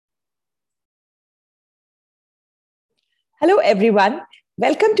Hello, everyone.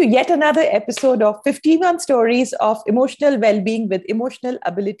 Welcome to yet another episode of 51 Stories of Emotional Wellbeing with Emotional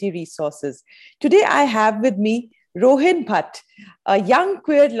Ability Resources. Today, I have with me Rohin Bhatt, a young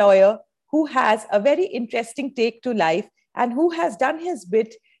queer lawyer who has a very interesting take to life and who has done his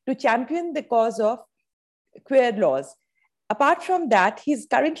bit to champion the cause of queer laws. Apart from that, he's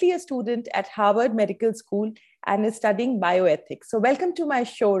currently a student at Harvard Medical School and is studying bioethics. So, welcome to my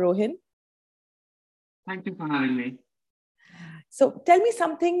show, Rohin. Thank you for having me. So tell me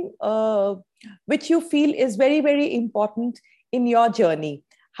something which you feel is very, very important in your journey.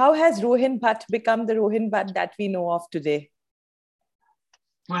 How has Rohin Bhatt become the Rohin Bhatt that we know of today?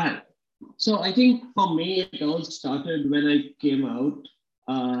 Well, so I think for me, it all started when I came out.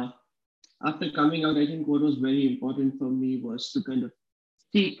 After coming out, I think what was very important for me was to kind of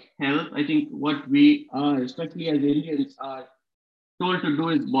seek help. I think what we are, especially as Indians, are told to do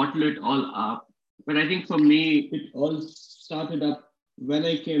is bottle it all up. But I think for me, it all started up when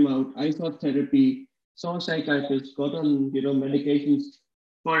I came out. I saw therapy, saw psychiatrists, got on medications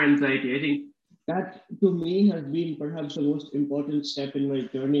for anxiety. I think that to me has been perhaps the most important step in my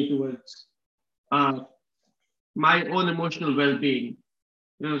journey towards uh, my own emotional well-being.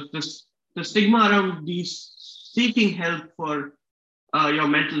 The stigma around these seeking help for your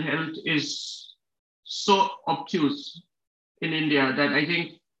mental health is so obtuse in India that I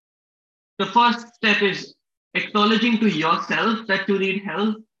think the first step is acknowledging to yourself that you need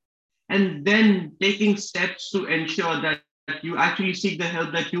help and then taking steps to ensure that you actually seek the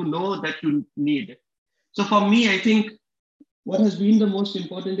help that you know that you need. So for me, I think what has been the most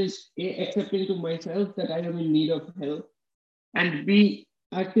important is A, accepting to myself that I am in need of help, and B,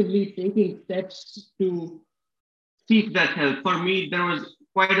 actively taking steps to seek that help. For me, there was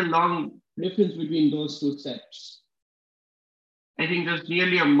quite a long difference between those two steps. I think there's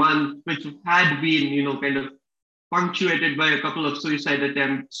nearly a month, which had been, kind of punctuated by a couple of suicide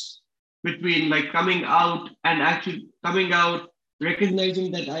attempts between like coming out and actually coming out,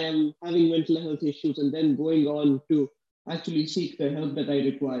 recognizing that I am having mental health issues, and then going on to actually seek the help that I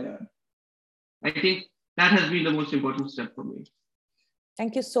require. I think that has been the most important step for me.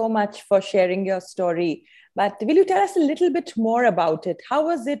 Thank you so much for sharing your story. But will you tell us a little bit more about it? How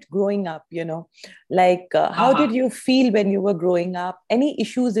was it growing up? How did you feel when you were growing up? Any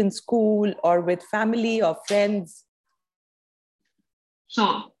issues in school or with family or friends?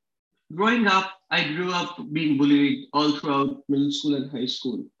 So, growing up, I grew up being bullied all throughout middle school and high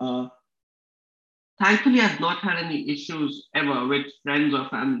school. Thankfully, I've not had any issues ever with friends or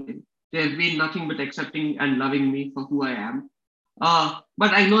family. They've been nothing but accepting and loving me for who I am.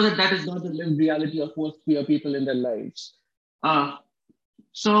 But I know that that is not the lived reality of most queer people in their lives. Uh,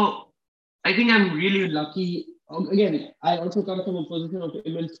 so I think I'm really lucky. Again, I also come from a position of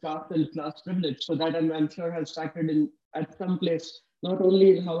immense caste and class privilege, so that I'm sure has factored in at some place, not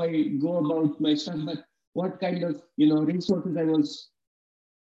only in how I go about my stuff, but what kind of resources I was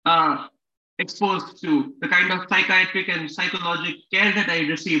uh, exposed to, the kind of psychiatric and psychological care that I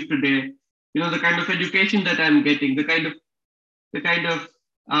receive today, the kind of education that I'm getting, the kind of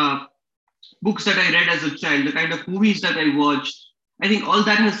uh, books that I read as a child, the kind of movies that I watched. I think all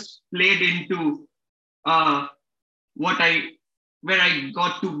that has played into uh, what I where I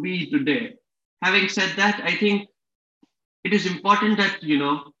got to be today. Having said that, I think it is important that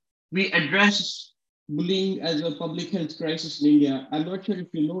we address bullying as a public health crisis in India. I'm not sure if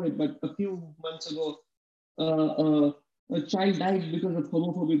you know it, but a few months ago, uh, uh, a child died because of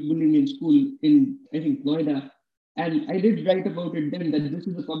homophobic bullying in school in I think Noida. And I did write about it then that this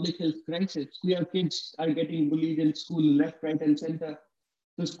is a public health crisis. Queer kids are getting bullied in school, left, right, and center.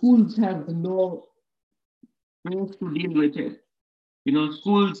 The schools have no ways to deal with it.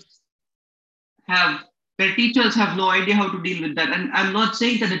 Schools have their teachers have no idea how to deal with that. And I'm not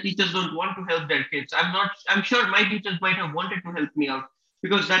saying that the teachers don't want to help their kids. I'm sure my teachers might have wanted to help me out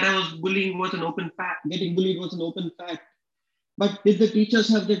because that I was bullying was an open fact. Getting bullied was an open fact. But did the teachers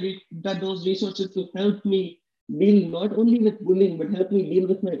have those resources to help me deal not only with bullying, but help me deal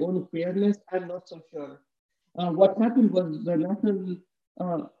with my own queerness? I'm not so sure. What happened was the national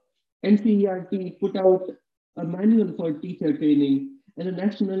NCERT put out a manual for teacher training, and the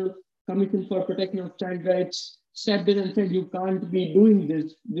National Commission for Protection of Child Rights stepped in and said, you can't be doing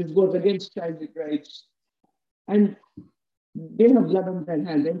this. This goes against child rights. And they have blood on their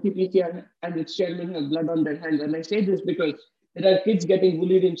hands. NCPC and its chairman have blood on their hands. And I say this because there are kids getting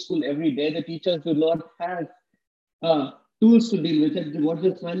bullied in school every day. The teachers do not have tools to deal with it. What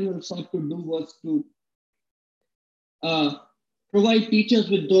this manual sought to do was to uh, provide teachers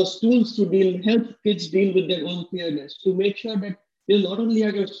with those tools to help kids deal with their own queerness, to make sure that not only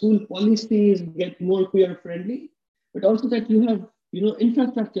are your school policies get more queer friendly, but also that you have,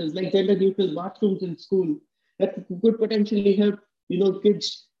 infrastructures like gender neutral bathrooms in school that could potentially help,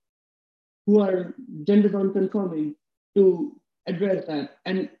 kids who are gender non-conforming to address that.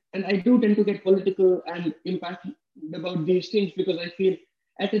 And I do tend to get political and impassioned about these things because I feel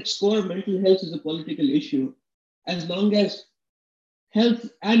at its core, mental health is a political issue. As long as health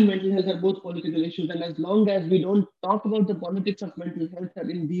and mental health are both political issues, and as long as we don't talk about the politics of mental health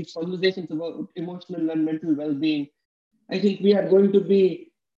in these conversations about emotional and mental well-being, I think we are going to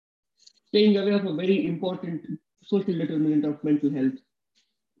be staying away of a very important social determinant of mental health.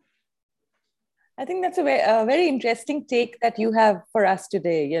 I think that's a very interesting take that you have for us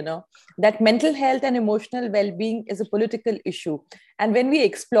today, that mental health and emotional well-being is a political issue. And when we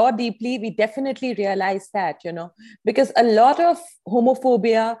explore deeply, we definitely realize that, because a lot of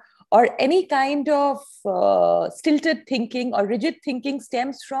homophobia or any kind of stilted thinking or rigid thinking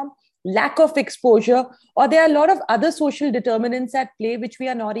stems from lack of exposure, or there are a lot of other social determinants at play which we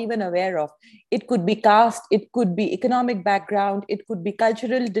are not even aware of. It could be caste, it could be economic background, it could be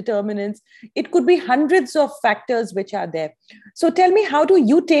cultural determinants, it could be hundreds of factors which are there. So tell me, how do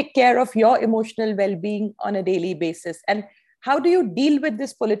you take care of your emotional well-being on a daily basis, and how do you deal with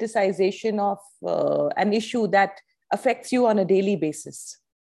this politicization of an issue that affects you on a daily basis?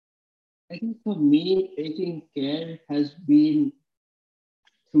 I think for me, taking care has been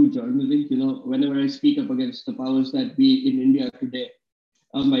through journaling. Whenever I speak up against the powers that be in India today,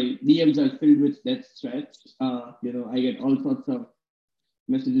 my DMs are filled with death threats. I get all sorts of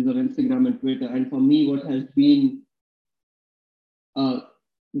messages on Instagram and Twitter. And for me, what has been uh,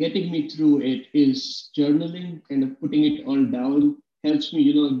 getting me through it is journaling, kind of putting it all down, helps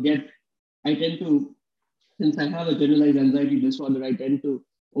me, I tend to, since I have a generalized anxiety disorder, I tend to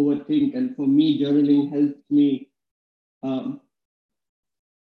overthink. And for me, journaling helps me um,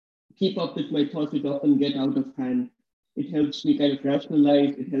 keep up with my thoughts, which often get out of hand. It helps me kind of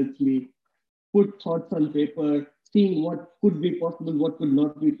rationalize. It helps me put thoughts on paper, seeing what could be possible, what could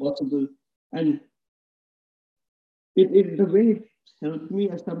not be possible. And the way it helped me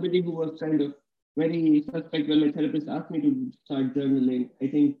as somebody who was kind of very suspect when my therapist asked me to start journaling. I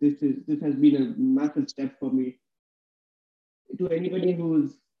think this has been a massive step for me. To anybody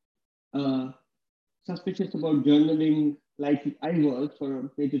who's uh, suspicious about journaling, like I was for a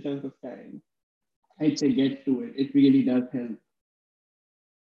major chunk of time, I'd say get to it. It really does help.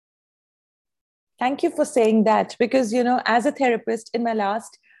 Thank you for saying that, because, as a therapist in my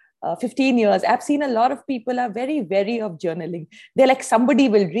last 15 years, I've seen a lot of people are very wary of journaling. They're like, somebody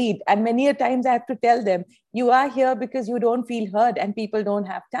will read. And many a times I have to tell them, you are here because you don't feel heard and people don't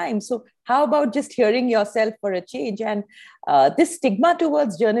have time. So how about just hearing yourself for a change? And this stigma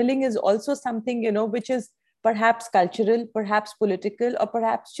towards journaling is also something, which is perhaps cultural, perhaps political, or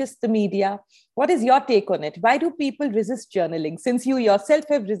perhaps just the media. What is your take on it? Why do people resist journaling? Since you yourself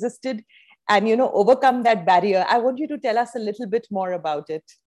have resisted and overcome that barrier, I want you to tell us a little bit more about it.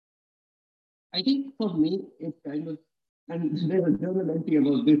 I think for me, it's kind of, and there's a journal entry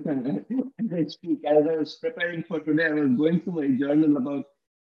about this as I speak. As I was preparing for today, I was going through my journal about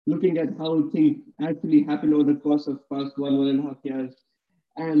looking at how things actually happened over the course of past 1.5 years.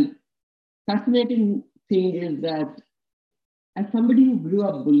 And fascinating thing is that as somebody who grew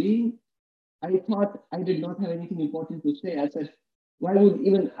up bullying, I thought I did not have anything important to say. I said, why would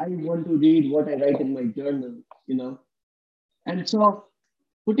even I want to read what I write in my journal? And so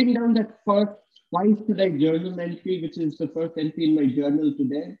putting down that first why should I journal entry, which is the first entry in my journal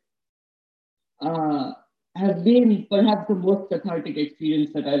today, uh, has been perhaps the most cathartic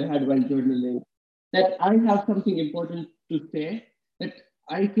experience that I've had while journaling. That I have something important to say, that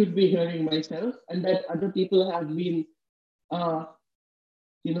I could be hearing myself, and that other people have been, uh,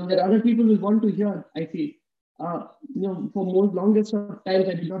 that other people will want to hear, I feel. For most longest of times,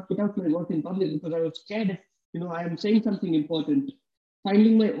 I did not put out my work in public because I was scared. I am saying something important.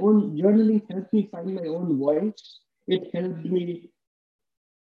 Finding my own journaling helped me find my own voice. It helped me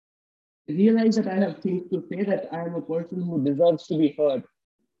realize that I have things to say, that I am a person who deserves to be heard.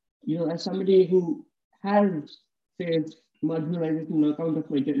 As somebody who has faced marginalization on account of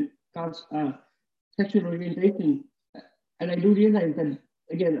my sexual orientation, and I do realize that,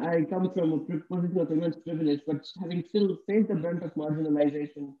 again, I come from a position of immense privilege, but having still faced the brunt of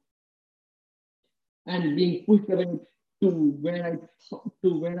marginalization and being pushed away to where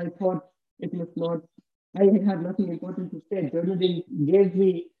I thought it was not, I had nothing important to say. Journaling gave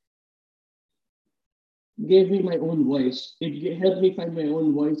me my own voice. It helped me find my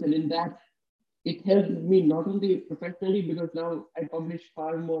own voice, and in that, it helped me not only professionally, because now I publish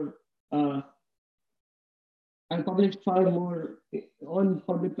far more. I published far more on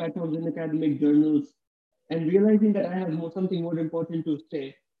public platforms in academic journals, and realizing that I have something more important to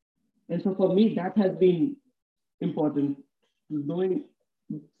say. And so for me, that has been important, knowing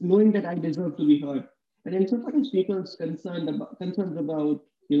knowing that I deserve to be heard. And insofar as people's concerns about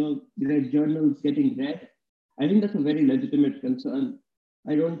their journals getting read, I think that's a very legitimate concern.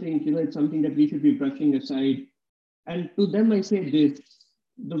 I don't think it's something that we should be brushing aside. And to them, I say this: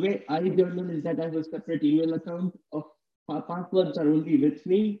 the way I journal is that I have a separate email account. Of passwords are only with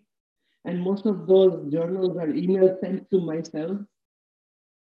me, and most of those journals are emails sent to myself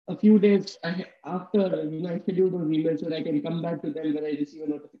a few days after I schedule those emails so that I can come back to them when I receive a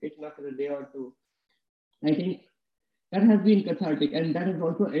notification after a day or two. I think that has been cathartic, and that has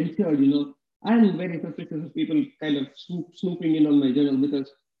also ensured, I'm very suspicious of people kind of snooping in on my journal,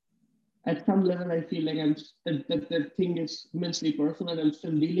 because at some level I feel like that thing is immensely personal, and I'm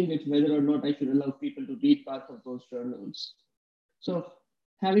still dealing with whether or not I should allow people to read parts of those journals. So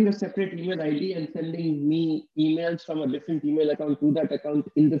having a separate email ID and sending me emails from a different email account to that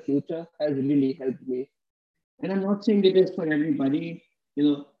account in the future has really helped me. And I'm not saying it is for everybody.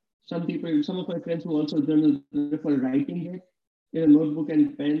 Some of my friends who also journal prefer writing it in a notebook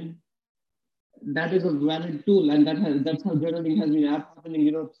and pen. That is a valid tool, and that's how journaling has been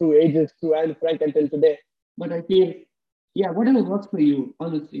happening, through ages, through Anne Frank until today. But I feel, yeah, whatever works for you.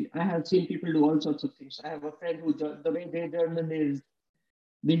 Honestly, I have seen people do all sorts of things. I have a friend who the way they journal is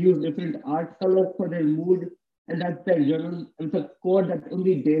they use different art colors for their mood, and that's their journal. It's a code that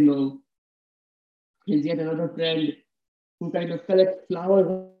only they know. He's yet another friend who kind of collects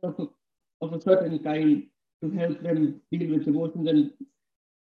flowers of a certain kind to help them deal with emotions, and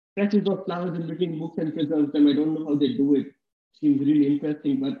presses those flowers in between books and preserves them. I don't know how they do it. Seems really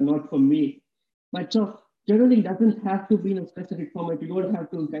interesting, but not for me. But so journaling doesn't have to be in a specific format. You don't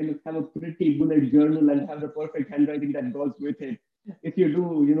have to kind of have a pretty bullet journal and have the perfect handwriting that goes with it. If you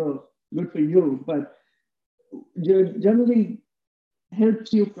do, good for you. But journaling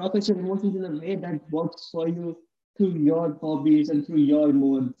helps you process your emotions in a way that works for you through your hobbies and through your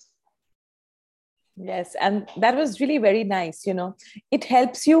modes. Yes, and that was really very nice. It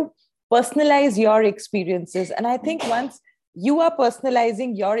helps you personalize your experiences. And I think once you are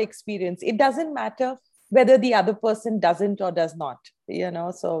personalizing your experience, it doesn't matter whether the other person doesn't or does not.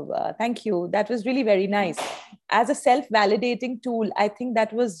 So thank you. That was really very nice. As a self-validating tool, I think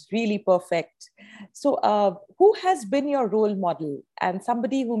that was really perfect. So who has been your role model and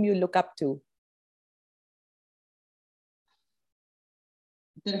somebody whom you look up to?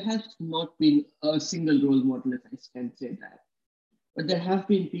 There has not been a single role model, if I can say that. But there have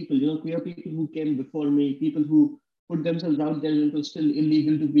been people, queer people who came before me, people who put themselves out there and it was still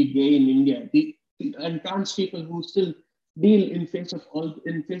illegal to be gay in India, and trans people who still deal in face of all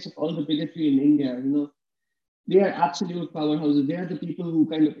the bigotry in India. They are absolute powerhouses. They are the people who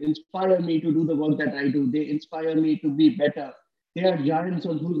kind of inspire me to do the work that I do. They inspire me to be better. They are giants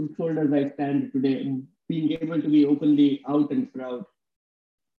on whose shoulders I stand today, and being able to be openly out and proud.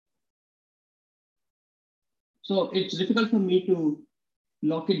 So it's difficult for me to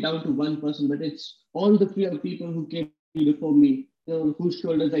lock it down to one person, but it's all the queer people who came before me, whose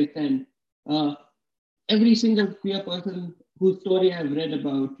shoulders I stand. Every single queer person whose story I've read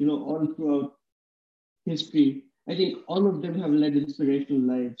about, all throughout history, I think all of them have led inspirational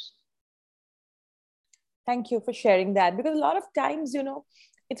lives. Thank you for sharing that, because a lot of times,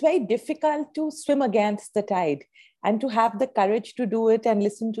 it's very difficult to swim against the tide, and to have the courage to do it and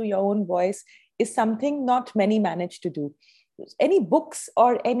listen to your own voice is something not many manage to do. Any books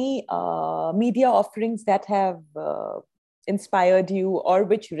or any media offerings that have inspired you or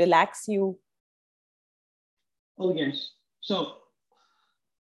which relax you? Oh, yes. So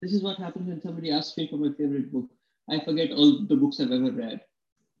this is what happens when somebody asks me for my favorite book. I forget all the books I've ever read.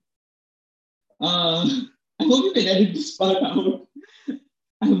 I hope you can edit this part out.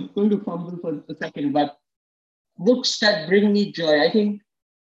 I'm going to fumble for a second, but books that bring me joy. I think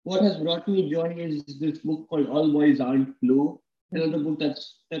what has brought me joy is this book called All Boys Aren't Blue. Another book that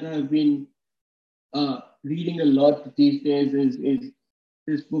I've been reading a lot these days is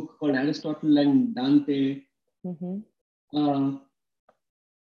this book called Aristotle and Dante. Mm-hmm.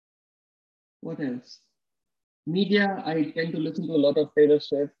 What else? Media, I tend to listen to a lot of Taylor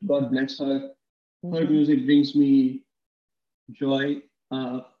Swift. God bless her. Mm-hmm. Her music brings me joy.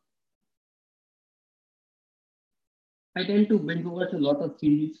 I tend to binge watch a lot of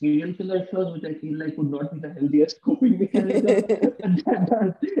serial killer shows, which I feel like would not be the healthiest coping mechanism. That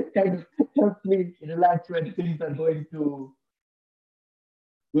does kind of help me relax when things are going down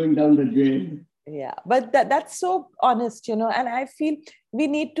the drain. Yeah, but that's so honest, and I feel we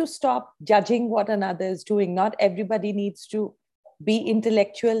need to stop judging what another is doing. Not everybody needs to be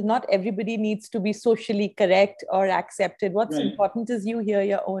intellectual. Not everybody needs to be socially correct or accepted. What's important is you hear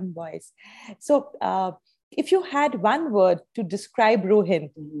your own voice. So if you had one word to describe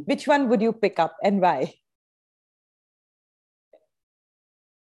Rohin, which one would you pick up and why?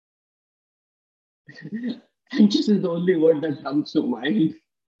 Anxious is the only word that comes to mind.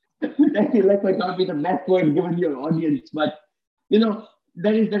 I feel like might not be the best word given your audience, but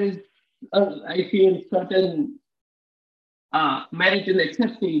there is I feel certain merit in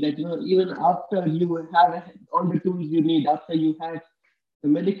accepting that even after you have all the tools you need, after you have the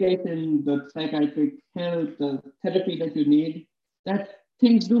medication, the psychiatric help, the therapy that you need, that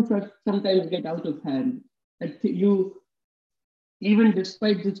things do sometimes get out of hand. That you even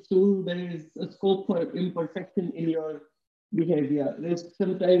despite this tool, there is a scope for imperfection in your behavior. There's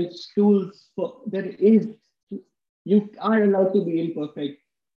sometimes tools for there is you are allowed to be imperfect.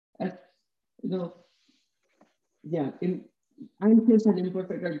 As you know, yeah, anxious and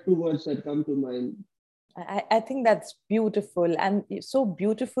imperfect are two words that come to mind. I think that's beautiful, and so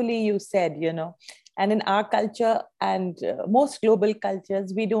beautifully you said, and in our culture and most global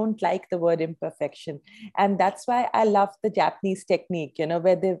cultures, we don't like the word imperfection. And that's why I love the Japanese technique,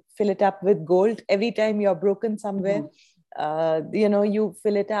 where they fill it up with gold. Every time you're broken somewhere, you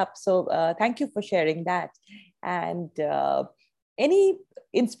fill it up. So thank you for sharing that. And any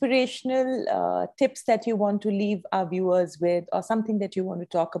inspirational tips that you want to leave our viewers with, or something that you want to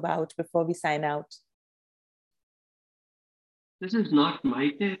talk about before we sign out? This is not my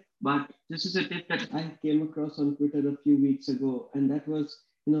tip, but this is a tip that I came across on Twitter a few weeks ago. And that was,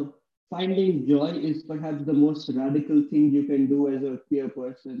 finding joy is perhaps the most radical thing you can do as a queer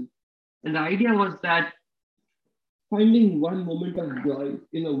person. And the idea was that finding one moment of joy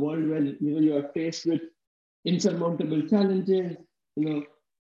in a world where, you are faced with insurmountable challenges,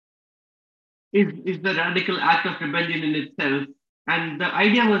 is the radical act of rebellion in itself. And the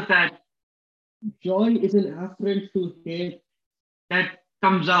idea was that joy is an afferent to hate that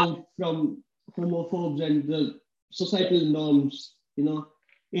comes out from homophobes and the societal norms. We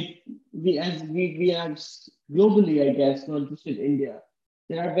are globally, I guess, not just in India,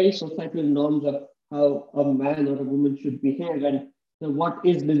 there are very societal norms of how a man or a woman should behave and what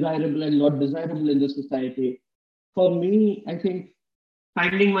is desirable and not desirable in the society. For me, I think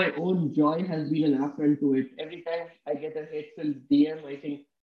finding my own joy has been an affront to it. Every time I get a hateful DM, I think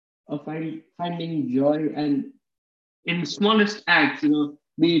of finding joy and in smallest acts, be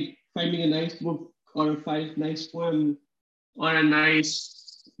it finding a nice book or a nice poem or a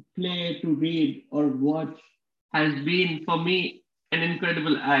nice play to read or watch has been for me an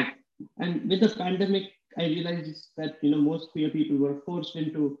incredible act. And with the pandemic, I realized that most queer people were forced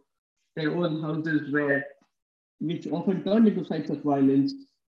into their own houses which often turned into sites of violence.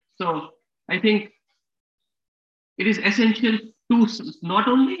 So I think it is essential to not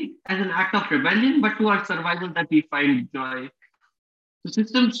only as an act of rebellion, but to our survival that we find joy. The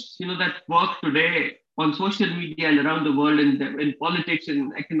systems, that work today on social media and around the world in politics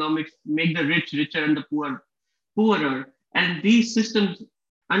and economics make the rich richer and the poor poorer. And these systems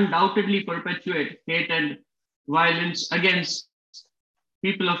undoubtedly perpetuate hate and violence against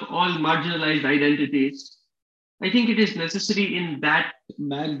people of all marginalized identities. I think it is necessary in that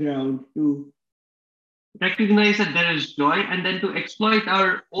background to recognize that there is joy and then to exploit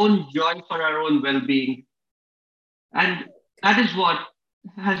our own joy for our own well-being. And that is what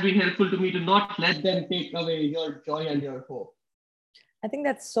has been helpful to me, to not let them take away your joy and your hope. I think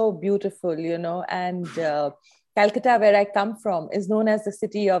that's so beautiful, and Calcutta, where I come from, is known as the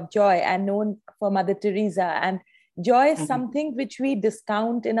city of joy and known for Mother Teresa. And joy is something which we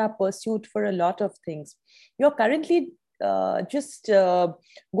discount in our pursuit for a lot of things. You're currently just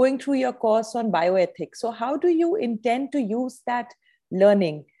going through your course on bioethics. So how do you intend to use that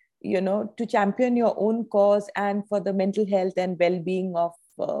learning, to champion your own cause and for the mental health and well-being of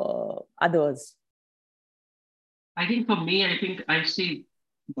others? I think for me, I see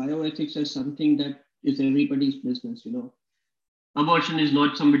bioethics as something that is everybody's business, Abortion is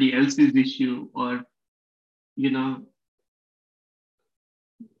not somebody else's issue, or,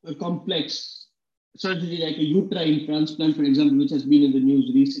 a complex surgery like a uterine transplant, for example, which has been in the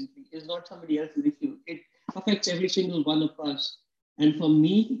news recently, is not somebody else's issue. It affects every single one of us. And for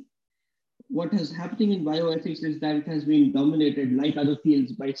me, what is happening in bioethics is that it has been dominated, like other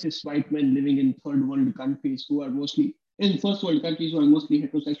fields, by cis white men living in third world countries who are mostly, in first world countries who are mostly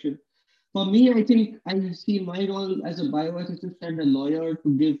heterosexual. For me, I think I see my role as a bioethicist and a lawyer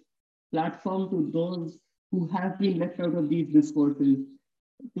to give platform to those who have been left out of these discourses,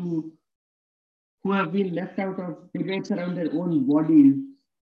 who have been left out of debates around their own bodies,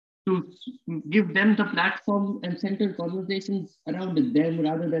 to give them the platform and center conversations around them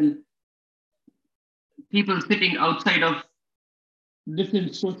rather than people sitting outside of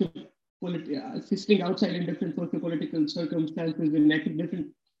different sitting outside in different socio-political circumstances, in different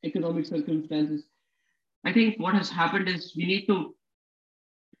economic circumstances. I think what has happened is we need to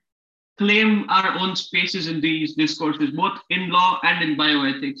claim our own spaces in these discourses, both in law and in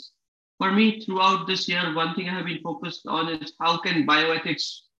bioethics. For me, throughout this year, one thing I have been focused on is how can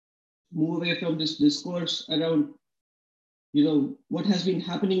bioethics move away from this discourse around, what has been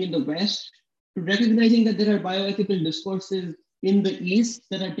happening in the West, to recognizing that there are bioethical discourses in the East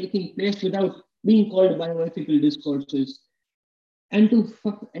that are taking place without being called bioethical discourses. And to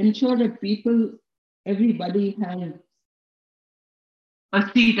ensure that everybody has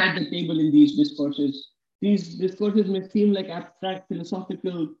a seat at the table in these discourses. These discourses may seem like abstract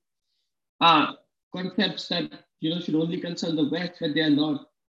philosophical concepts that should only concern the West, but they are not.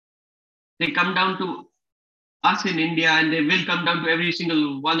 They come down to us in India, and they will come down to every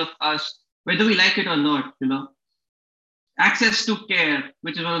single one of us, whether we like it or not. Access to care,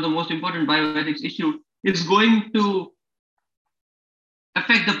 which is one of the most important bioethics issues, is going to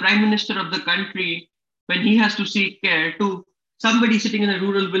affect the prime minister of the country when he has to seek care to somebody sitting in a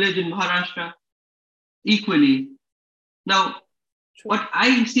rural village in Maharashtra equally. Now, what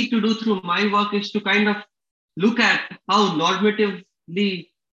I seek to do through my work is to kind of look at how normatively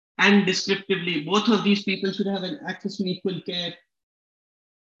and descriptively both of these people should have an access to equal care,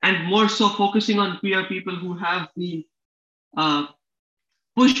 and more so focusing on queer people who have been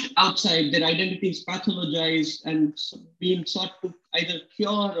pushed outside, their identities pathologized, and being sought to either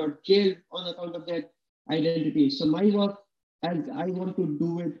cure or jail on account of their identity. So my work, as I want to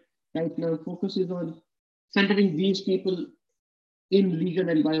do it right now, focuses on centering these people in legal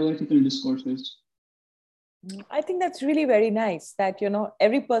and bioethical discourses. I think that's really very nice that,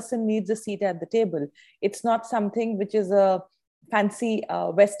 every person needs a seat at the table. It's not something which is a fancy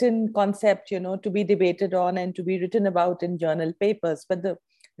Western concept, to be debated on and to be written about in journal papers, but the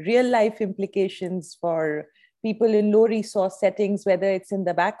real life implications for people in low resource settings, whether it's in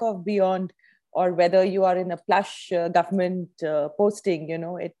the back of Beyond or whether you are in a plush government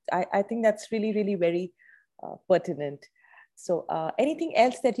posting, I think that's really, really very pertinent. So anything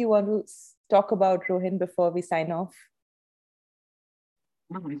else that you want to talk about, Rohin, before we sign off?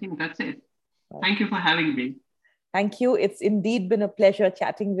 No, I think that's it. Thank you for having me. Thank you. It's indeed been a pleasure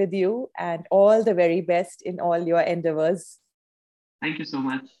chatting with you, and all the very best in all your endeavors. Thank you so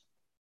much.